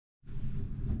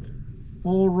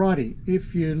Alrighty,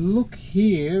 if you look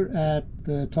here at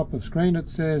the top of screen, it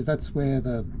says that's where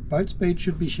the boat speed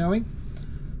should be showing.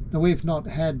 Now we've not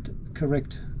had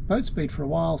correct boat speed for a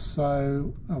while,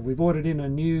 so we've ordered in a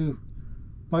new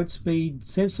boat speed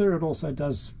sensor. It also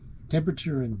does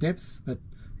temperature and depth, but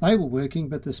they were working,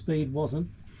 but the speed wasn't.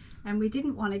 And we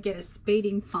didn't want to get a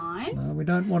speeding fine. No, we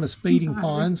don't want a speeding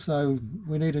fine, so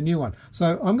we need a new one.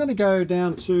 So I'm going to go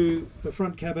down to the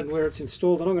front cabin where it's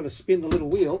installed, and I'm going to spin the little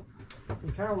wheel.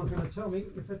 And Carol is going to tell me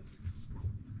if it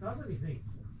does anything.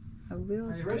 I will.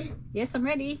 Are you ready? Yes, I'm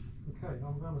ready. Okay,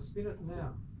 I'm going to spin it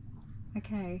now.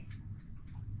 Okay.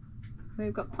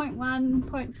 We've got 0.1,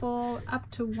 0.4, up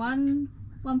to 1,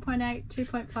 1.8,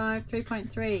 2.5,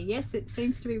 3.3. Yes, it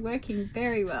seems to be working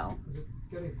very well. Is it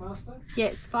getting faster?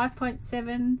 Yes,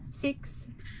 5.7, 6,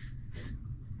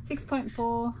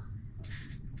 6.4,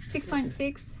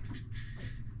 6.6.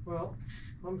 Well,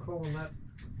 I'm calling that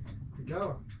a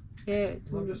goer. Yeah.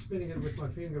 I'm just spinning it with my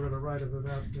finger at a rate of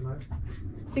about,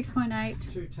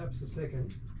 6.8. 2 taps a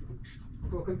second.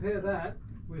 We'll compare that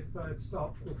with, it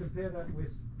stopped, we'll compare that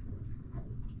with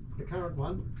the current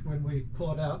one when we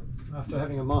pull it out after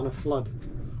having a minor flood.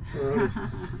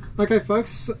 Okay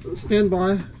folks, stand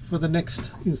by for the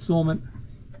next installment.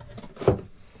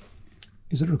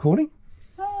 Is it recording?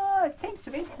 Oh, it seems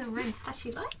to be. It's a red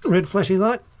flashy light. Red flashy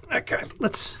light. Okay,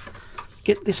 let's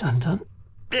get this undone.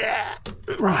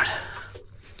 Right.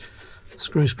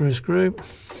 Screw, screw, screw.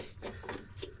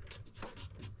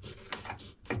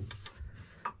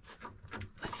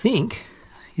 I think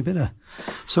you better...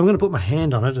 So I'm going to put my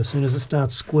hand on it as soon as it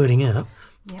starts squirting out.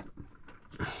 Yep.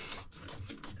 I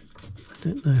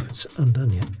don't know if it's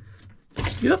undone yet.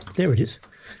 Yep, there it is.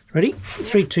 Ready? Yep.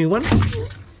 3, 2, 1.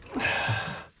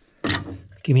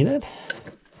 Give me that.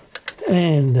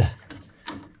 And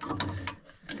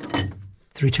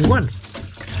 3, 2, 1.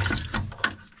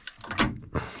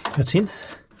 That's in.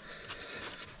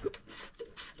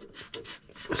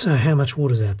 So how much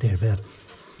water's out there? About,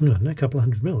 I don't know, a couple of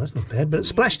 100 mil. That's not bad, but it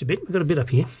splashed a bit. We've got a bit up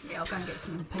here. Yeah, I'll go and get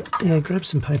some paper towel. Yeah, grab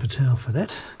some paper towel for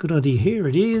that. Good idea. Here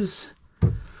it is.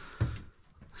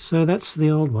 So that's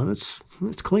the old one. It's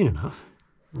clean enough.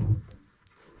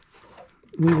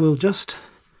 We will just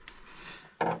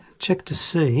check to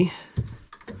see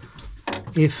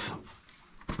if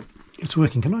it's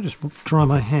working. Can I just dry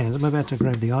my hands? I'm about to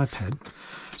grab the iPad.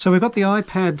 So we've got the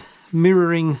iPad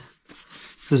mirroring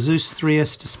the Zeus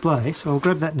 3S display. So I'll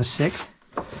grab that in a sec.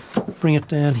 Bring it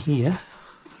down here.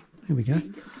 Here we go.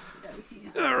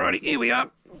 Alrighty, here we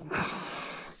are.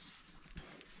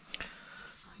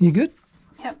 You good?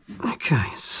 Yep. Okay,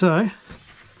 so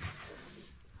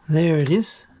there it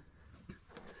is. You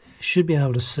should be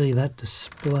able to see that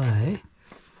display.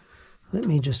 Let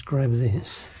me just grab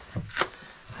this.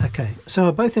 Okay, so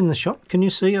are both in the shot? Can you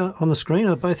see on the screen?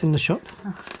 Are both in the shot?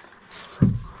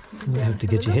 You have to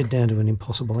get your head down to an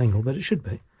impossible angle, but it should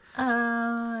be.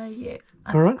 Yeah.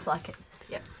 All right. Looks like it.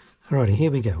 Yep. Alrighty, here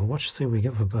we go. We'll watch, see what we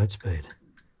get for boat speed.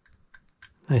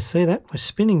 Now, see that? We're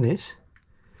spinning this.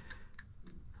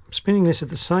 I'm spinning this at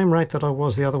the same rate that I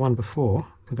was the other one before.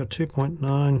 We've got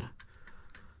 2.9.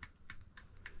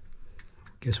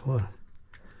 Guess what?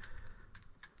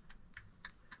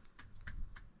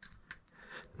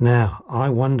 Now, I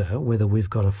wonder whether we've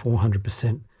got a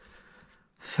 400%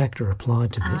 factor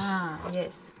applied to this. Ah,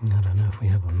 yes. I don't know if we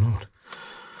have or not.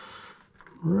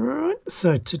 Right,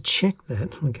 so to check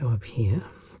that, we'll go up here,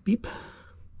 beep,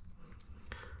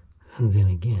 and then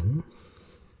again,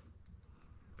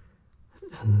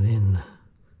 and then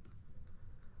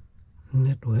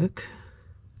network,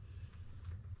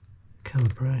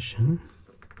 calibration,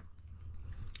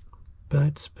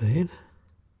 boat speed,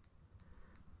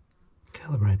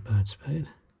 calibrate boat speed.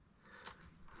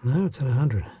 No, it's at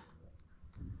 100.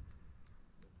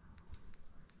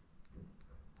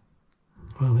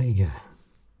 Well, there you go.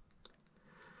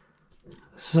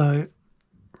 So,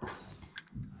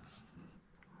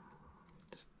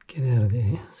 just get out of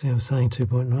there. See, I was saying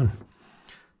 2.9.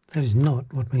 That is not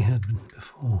what we had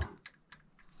before.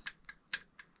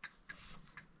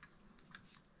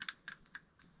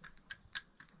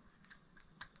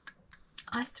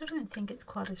 I still don't think it's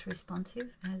quite as responsive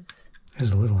as...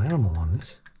 There's a little animal on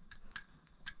this.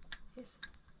 Yes.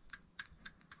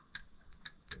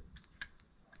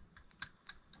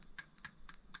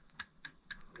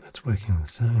 That's working the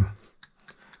same.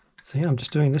 See, I'm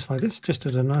just doing this like this, just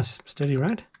at a nice steady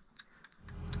rate.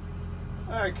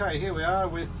 Okay, here we are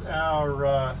with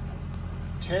our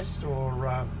test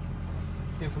or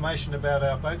information about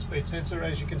our boat speed sensor.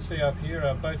 As you can see up here,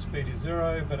 our boat speed is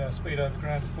 0, but our speed over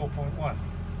ground is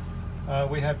 4.1.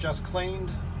 We have just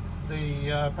cleaned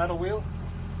the paddle wheel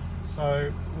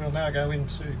So we'll now go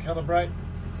into calibrate.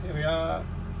 Here we are.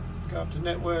 Go up to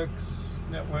networks,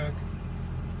 network.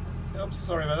 Oops,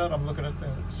 sorry about that. I'm looking at the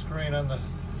screen and the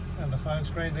phone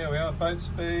screen. There we are. Boat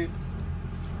speed.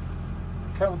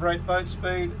 Calibrate boat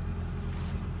speed.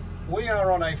 We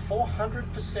are on a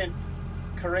 400%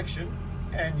 correction,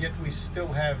 and yet we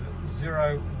still have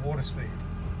 0 water speed.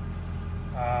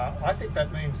 I think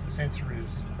that means the sensor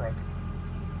is broken.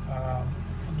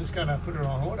 I'm just going to put it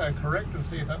on auto correct and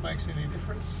see if that makes any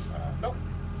difference. Nope.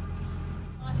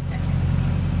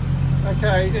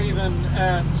 Okay, even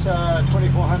at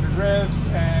 2400 revs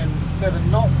and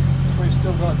 7 knots, we've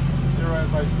still got 0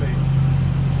 boat speed.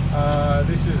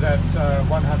 This is at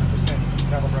 100%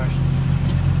 calibration.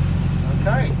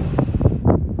 Okay.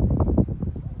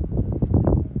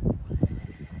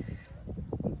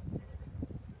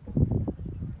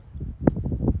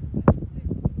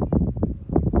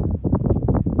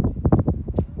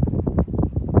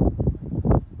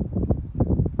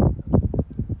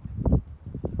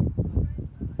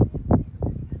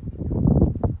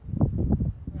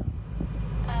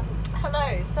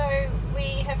 Hello, so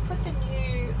we have put the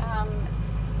new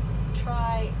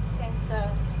tri-sensor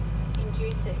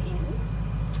inducer in,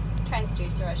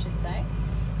 transducer I should say,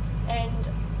 and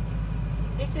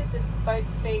this is the boat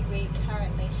speed we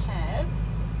currently have.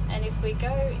 And if we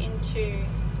go into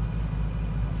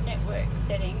network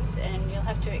settings, and you'll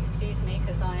have to excuse me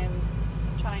because I am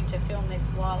trying to film this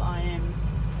while I am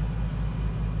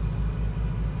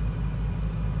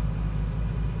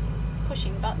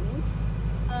pushing buttons.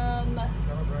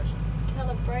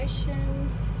 Calibration,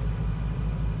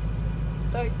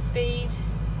 boat speed,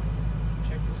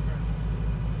 Check the screen.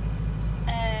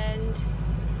 and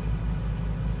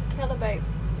calibrate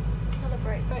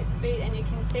boat speed, and you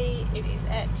can see it is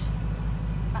at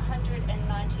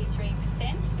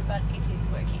 193%, but it is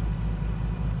working.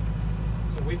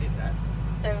 So we did that.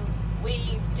 So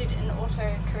we did an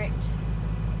auto correct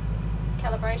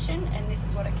calibration, and this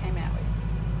is what it came out with.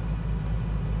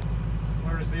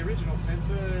 Whereas the original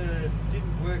sensor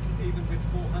didn't work even with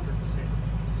 400%,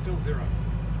 still 0.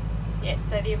 Yes,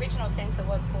 so the original sensor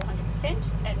was 400%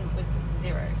 and it was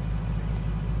 0.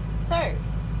 So,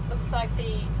 looks like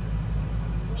the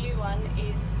new one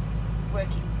is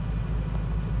working.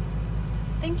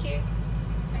 Thank you.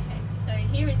 Okay, so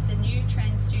here is the new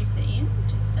transducer in,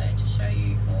 just so to show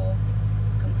you for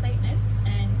completeness,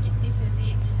 and this is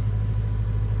it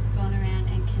gone around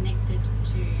and connected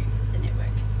to the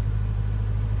network.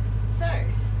 So,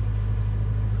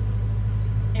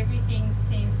 everything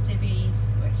seems to be